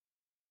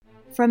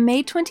From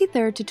May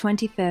 23rd to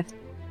 25th,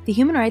 the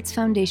Human Rights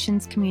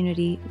Foundation's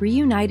community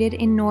reunited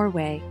in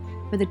Norway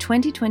for the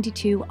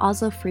 2022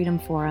 Oslo Freedom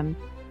Forum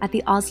at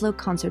the Oslo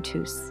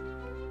Konserthus.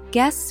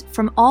 Guests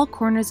from all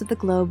corners of the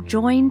globe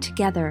joined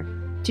together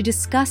to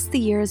discuss the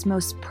year's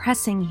most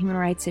pressing human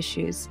rights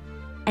issues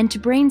and to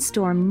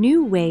brainstorm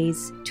new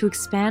ways to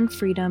expand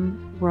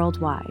freedom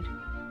worldwide.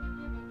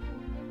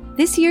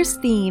 This year's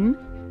theme,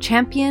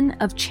 Champion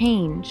of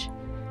Change,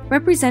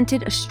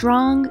 represented a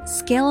strong,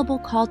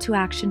 scalable call to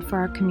action for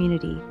our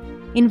community,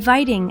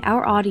 inviting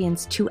our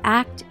audience to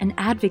act and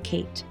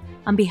advocate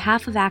on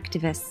behalf of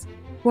activists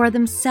who are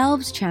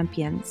themselves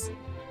champions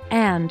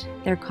and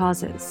their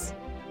causes.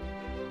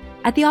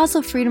 At the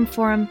Oslo Freedom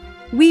Forum,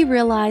 we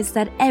realize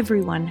that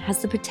everyone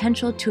has the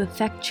potential to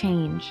affect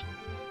change,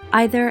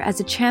 either as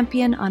a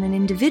champion on an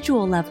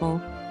individual level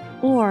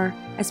or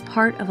as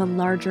part of a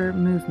larger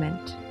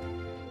movement.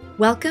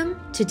 Welcome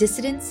to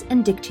Dissidents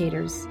and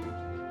Dictators,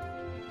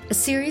 a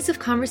series of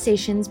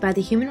conversations by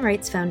the Human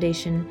Rights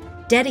Foundation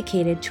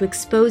dedicated to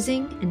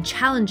exposing and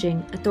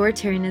challenging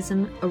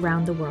authoritarianism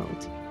around the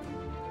world.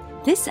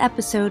 This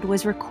episode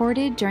was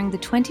recorded during the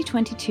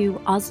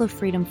 2022 Oslo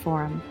Freedom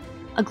Forum,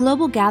 a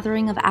global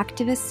gathering of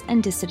activists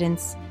and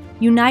dissidents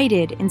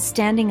united in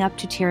standing up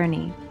to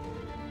tyranny.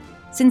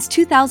 Since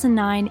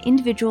 2009,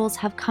 individuals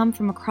have come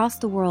from across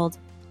the world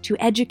to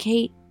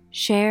educate,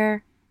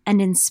 share,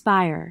 and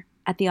inspire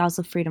at the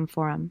Oslo Freedom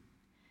Forum.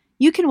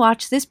 You can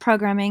watch this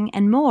programming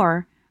and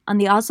more on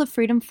the Oslo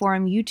Freedom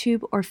Forum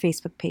YouTube or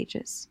Facebook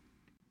pages.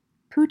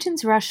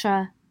 Putin's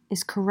Russia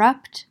is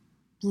corrupt,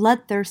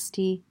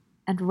 bloodthirsty,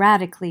 and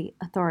radically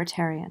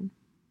authoritarian.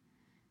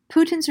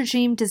 Putin's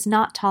regime does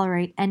not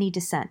tolerate any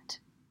dissent.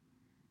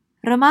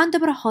 Roman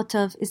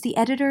Dobrokhotov is the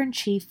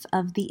editor-in-chief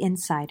of The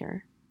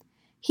Insider.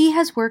 He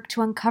has worked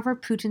to uncover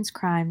Putin's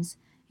crimes,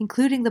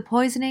 including the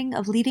poisoning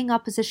of leading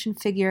opposition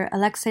figure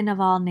Alexei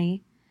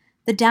Navalny,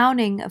 the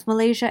downing of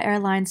Malaysia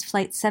Airlines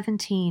Flight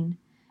 17,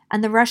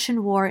 and the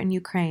Russian war in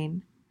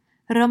Ukraine.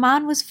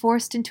 Roman was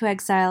forced into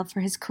exile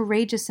for his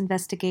courageous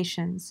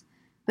investigations,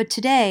 but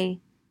today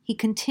he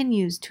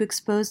continues to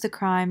expose the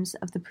crimes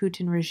of the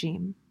Putin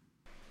regime.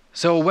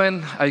 So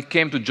when I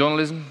came to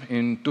journalism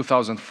in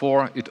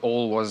 2004, it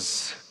all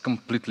was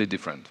completely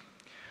different,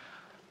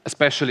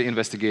 especially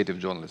investigative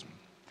journalism.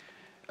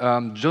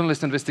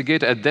 Journalist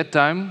investigator at that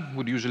time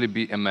would usually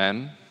be a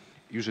man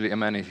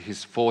in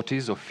his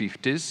 40s or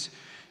 50s,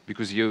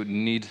 because you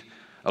need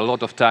a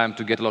lot of time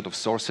to get a lot of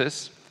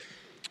sources.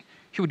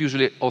 He would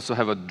usually also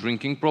have a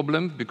drinking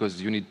problem,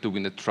 because you need to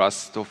win the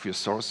trust of your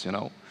source, you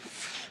know.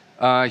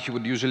 He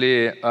would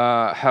usually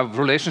have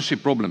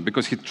relationship problem,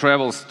 because he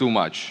travels too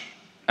much,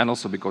 and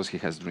also because he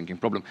has drinking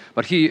problem.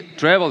 But he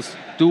travels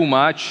too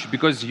much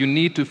because you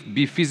need to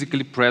be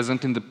physically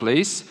present in the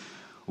place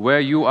where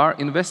you are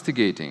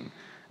investigating,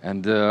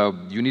 and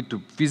you need to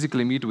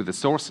physically meet with the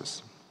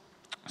sources.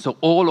 So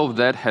all of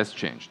that has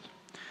changed.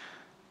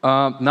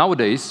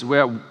 Nowadays, we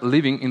are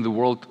living in the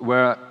world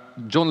where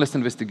journalist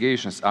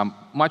investigations are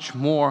much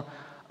more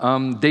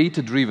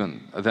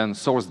data-driven than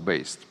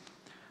source-based.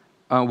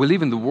 We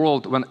live in the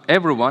world when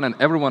everyone, and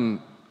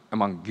everyone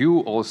among you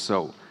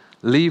also,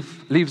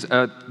 leaves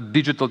a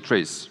digital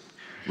trace.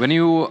 When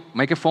you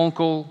make a phone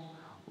call,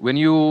 when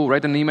you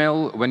write an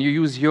email, when you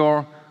use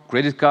your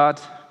credit card,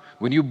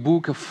 when you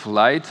book a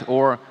flight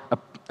or an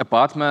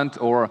apartment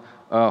or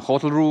a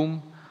hotel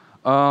room,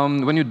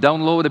 when you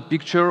download a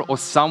picture or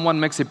someone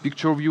makes a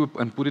picture of you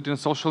and put it in a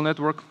social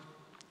network,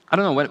 I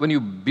don't know, when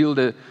you build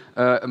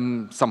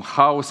some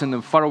house in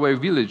a faraway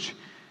village,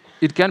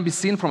 it can be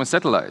seen from a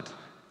satellite,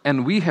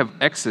 and we have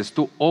access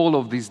to all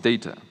of this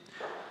data.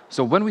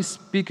 So when we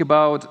speak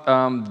about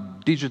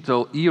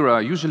digital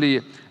era,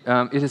 usually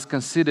it is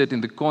considered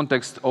in the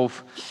context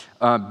of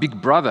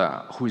Big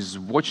Brother, who is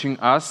watching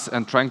us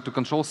and trying to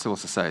control civil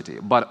society.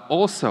 But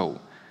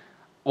also,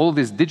 all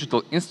these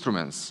digital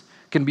instruments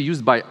can be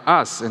used by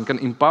us and can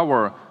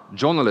empower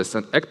journalists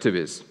and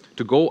activists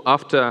to go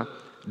after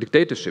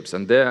dictatorships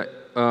and their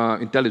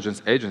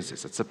intelligence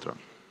agencies, etc.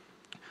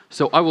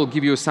 So I will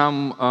give you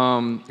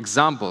some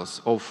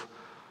examples of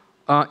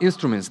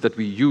instruments that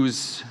we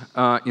use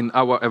in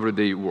our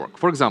everyday work.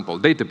 For example,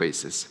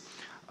 databases.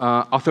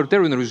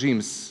 Authoritarian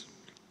regimes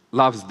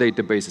love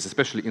databases,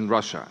 especially in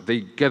Russia.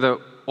 They gather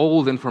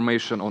all the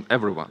information on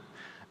everyone.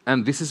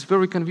 And this is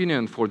very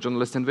convenient for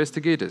journalist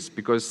investigators,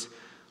 because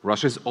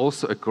Russia is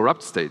also a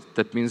corrupt state.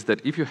 That means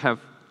that if you have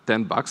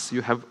 $10,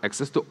 you have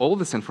access to all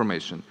this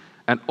information.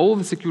 And all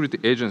the security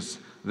agents,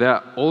 they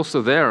are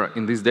also there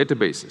in these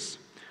databases.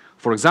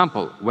 For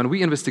example, when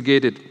we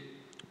investigated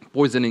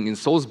poisoning in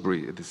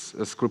Salisbury, this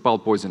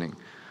Skripal poisoning,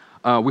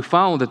 we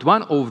found that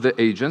one of the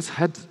agents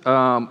had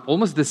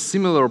almost the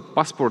similar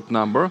passport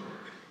number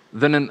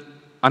than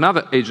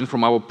another agent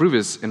from our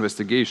previous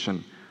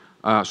investigation,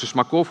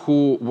 Shishmakov,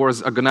 who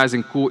was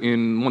organizing coup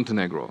in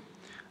Montenegro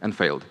and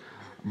failed.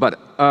 But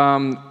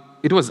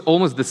it was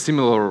almost the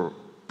similar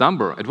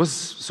number. It was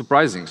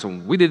surprising. So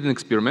we did an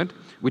experiment.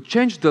 We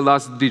changed the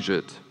last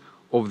digit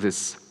of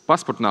this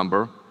passport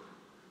number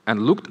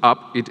and looked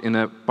up it in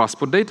a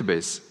passport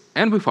database.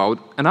 and we found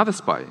another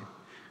spy.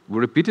 We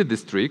repeated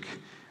this trick,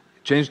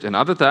 changed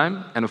another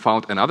time, and we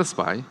found another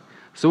spy.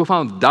 So we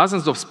found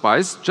dozens of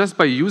spies just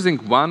by using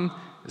one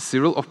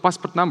serial of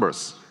passport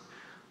numbers.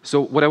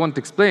 So what I want to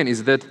explain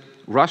is that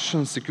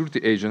Russian security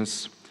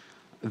agents,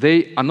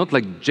 they are not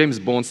like James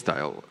Bond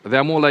style. They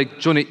are more like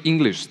Johnny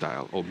English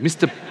style, or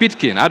Mr.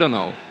 Pitkin, I don't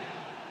know.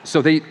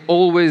 So they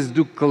always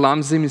do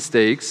clumsy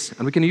mistakes,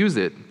 and we can use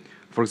it.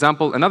 For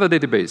example, another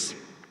database,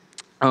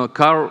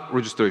 car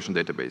registration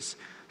database.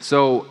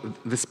 So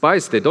the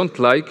spies, they don't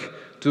like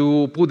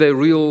to put their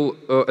real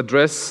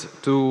address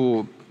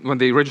to when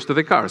they register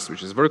their cars,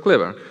 which is very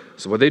clever.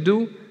 So what they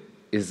do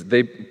is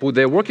they put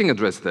their working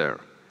address there.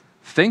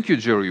 Thank you,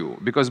 GRU,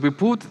 because we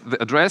put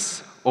the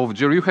address of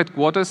GRU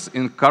headquarters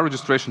in car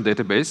registration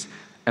database,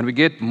 and we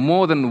get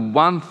more than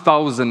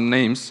 1,000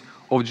 names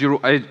of GRU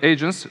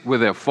agents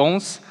with their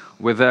phones,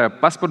 with their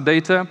passport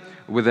data,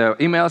 with their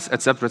emails,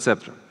 etc.,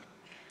 etc.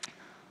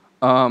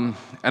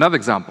 Another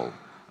example,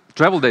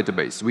 travel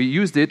database. We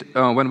used it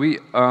when we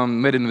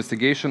made an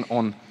investigation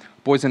on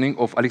poisoning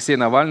of Alexei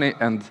Navalny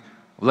and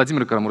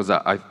Vladimir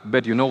Kara-Murza. I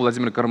bet you know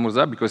Vladimir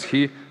Kara-Murza because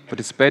he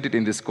participated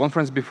in this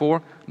conference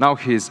before. Now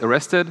he's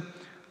arrested,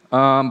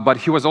 but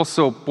he was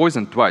also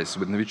poisoned twice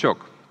with Novichok.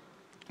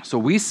 So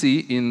we see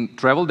in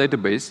travel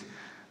database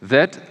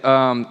that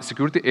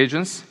security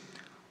agents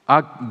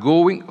are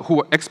going,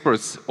 who are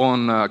experts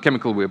on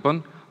chemical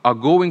weapon, are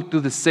going to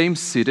the same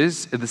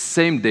cities at the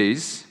same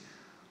days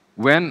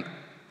when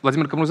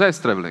Vladimir Kara-Murza is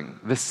traveling.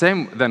 The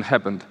same then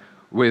happened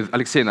with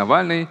Alexei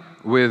Navalny,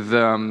 with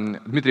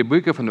Dmitry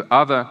Bykov and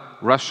other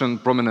Russian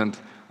prominent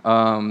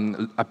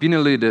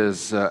opinion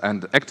leaders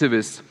and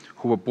activists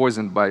who were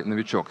poisoned by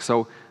Novichok.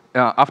 So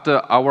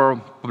after our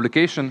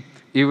publication,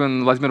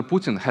 even Vladimir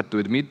Putin had to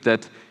admit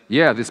that,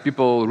 yeah, these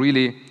people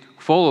really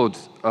followed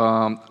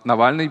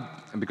Navalny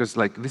because,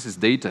 like, this is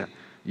data.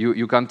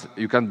 You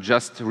can't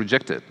just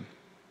reject it.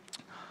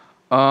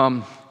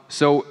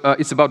 So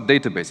it's about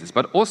databases,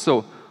 but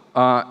also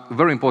a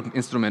very important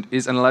instrument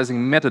is analyzing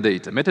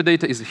metadata.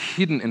 Metadata is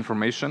hidden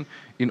information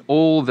in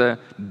all the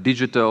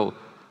digital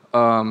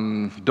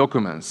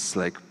documents,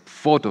 like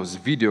photos,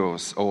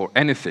 videos, or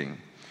anything.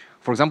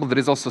 For example, there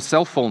is also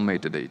cell phone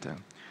metadata.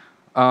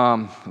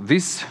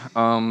 These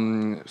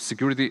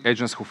security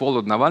agents who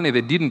followed Navalny,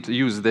 they didn't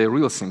use their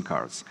real SIM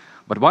cards.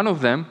 But one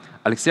of them,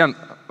 Alexei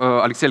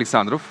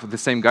Alexandrov, the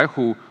same guy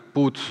who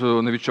put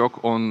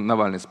Novichok on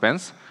Navalny's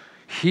pants,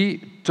 he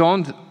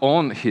turned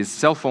on his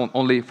cell phone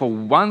only for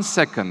 1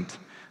 second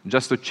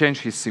just to change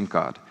his SIM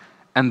card.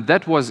 And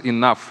that was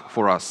enough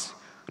for us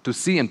to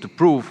see and to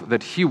prove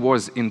that he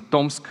was in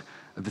Tomsk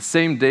the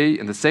same day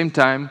and the same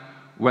time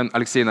when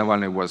Alexei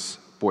Navalny was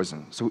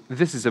poisoned. So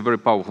this is a very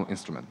powerful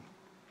instrument.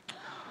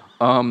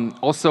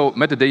 Also,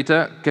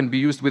 metadata can be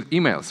used with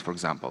emails, for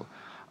example.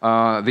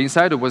 The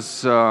Insider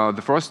was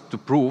the first to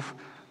prove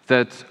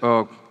that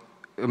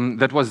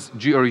that was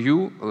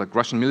GRU, like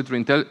Russian military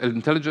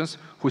intelligence,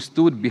 who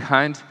stood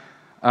behind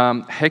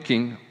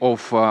hacking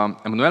of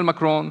Emmanuel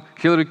Macron,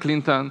 Hillary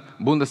Clinton,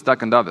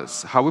 Bundestag, and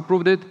others. How we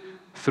proved it?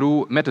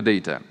 Through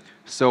metadata.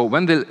 So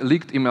when they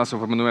leaked emails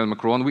of Emmanuel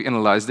Macron, we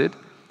analyzed it,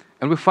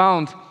 and we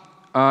found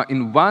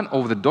in one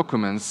of the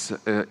documents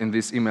in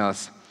these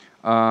emails,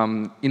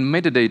 in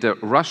metadata,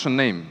 Russian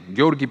name,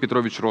 Georgy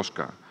Petrovich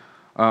Roshka,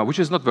 which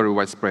is not very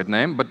widespread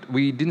name, but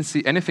we didn't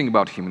see anything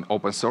about him in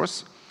open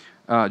source.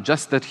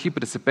 Just that he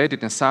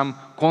participated in some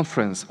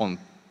conference on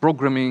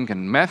programming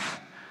and math.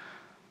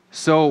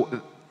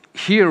 So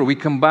here we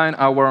combine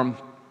our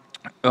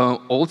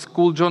old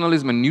school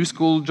journalism and new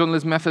school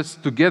journalism methods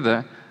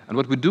together, and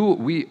what we do,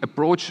 we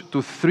approach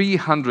to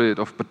 300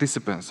 of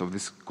participants of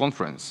this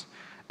conference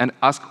and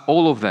ask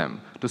all of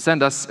them to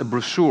send us a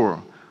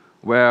brochure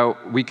where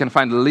we can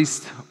find a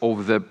list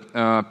of the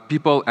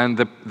people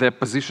and their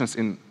positions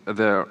in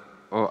their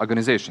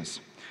organizations.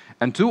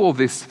 And 2 of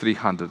these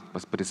 300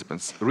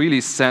 participants really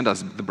sent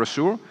us the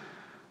brochure.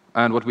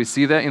 And what we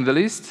see there in the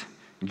list,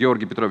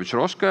 Georgy Petrovich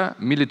Roshka,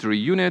 military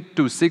unit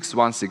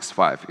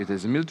 26165. It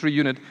is a military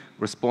unit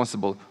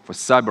responsible for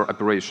cyber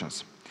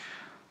operations.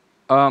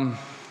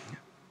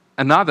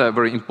 Another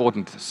very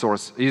important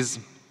source is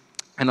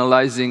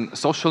analyzing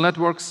social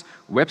networks,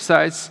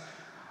 websites,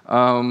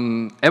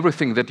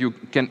 everything that you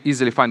can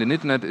easily find on the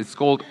internet. It's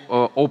called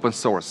open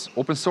source.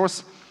 Open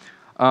source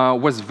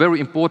was very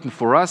important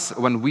for us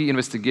when we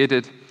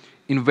investigated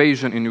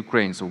invasion in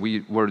Ukraine. So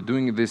we were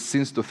doing this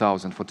since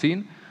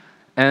 2014.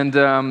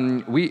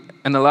 And we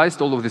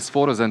analyzed all of these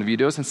photos and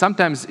videos, and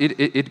sometimes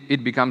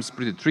it becomes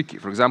pretty tricky.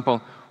 For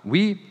example,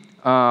 we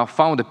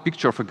found a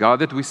picture of a guy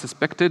that we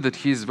suspected that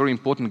he's a very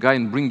important guy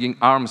in bringing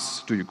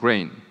arms to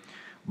Ukraine.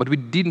 But we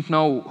didn't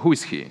know who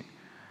is he.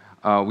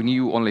 We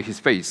knew only his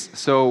face.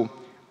 So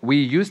we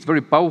used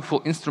very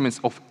powerful instruments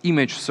of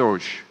image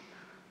search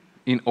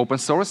in open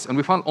source, and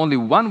we found only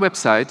one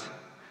website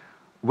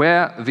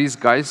where these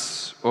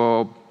guys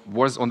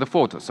was on the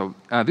photo. So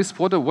this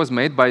photo was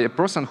made by a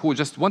person who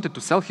just wanted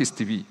to sell his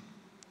TV.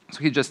 So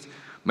he just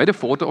made a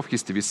photo of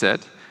his TV set,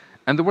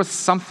 and there was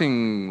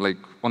something like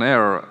on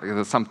air,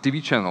 some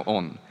TV channel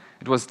on.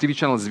 It was TV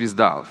channel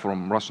Zvezda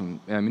from Russian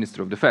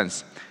Ministry of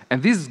Defense.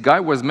 And this guy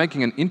was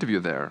making an interview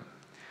there.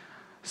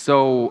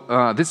 So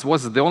this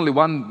was the only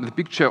one, the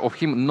picture of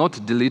him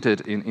not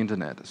deleted in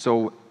internet.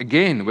 So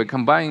again, we're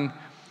combining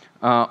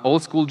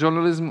old school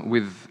journalism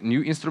with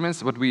new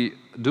instruments. What we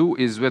do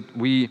is that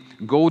we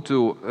go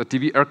to a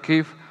TV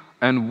archive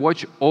and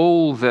watch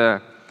all the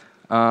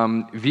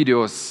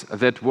videos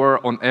that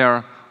were on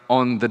air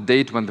on the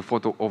date when the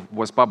photo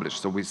was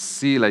published. So we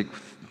see like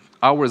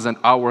hours and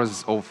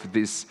hours of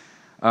these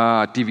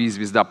TV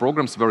Zvezda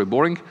programs, very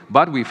boring,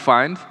 but we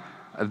find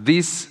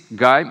this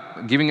guy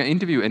giving an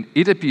interview, and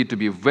it appeared to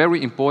be a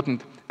very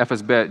important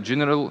FSB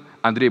General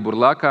Andrei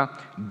Burlaka,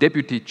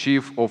 Deputy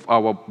Chief of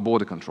our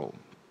border control.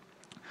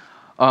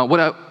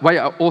 Why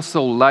I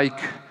also like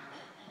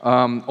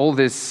all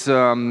these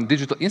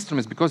digital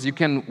instruments, because you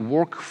can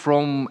work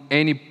from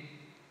any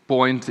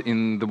point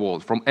in the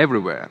world, from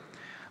everywhere.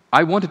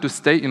 I wanted to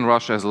stay in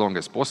Russia as long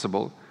as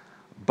possible,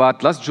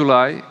 but last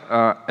July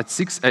at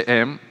 6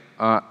 a.m.,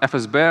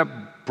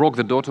 FSB broke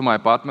the door to my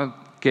apartment,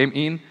 came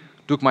in,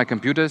 took my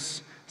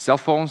computers, cell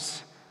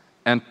phones,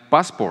 and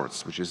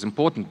passports, which is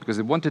important because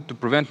they wanted to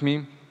prevent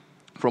me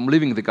from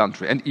leaving the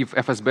country. And if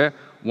FSB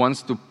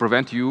wants to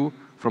prevent you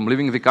from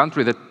leaving the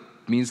country, that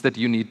means that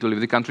you need to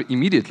leave the country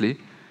immediately,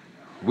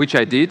 which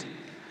I did.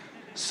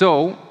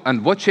 So,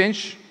 and what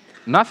changed?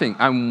 Nothing.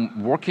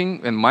 I'm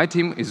working, and my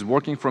team is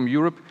working from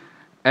Europe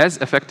as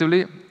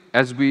effectively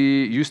as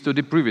we used to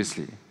do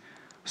previously.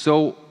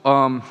 So,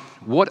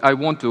 what I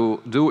want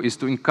to do is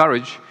to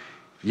encourage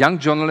young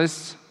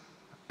journalists,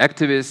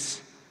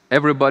 activists,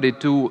 everybody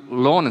to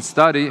learn and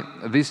study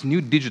these new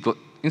digital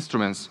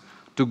instruments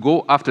to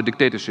go after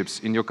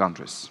dictatorships in your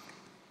countries.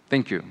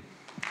 Thank you.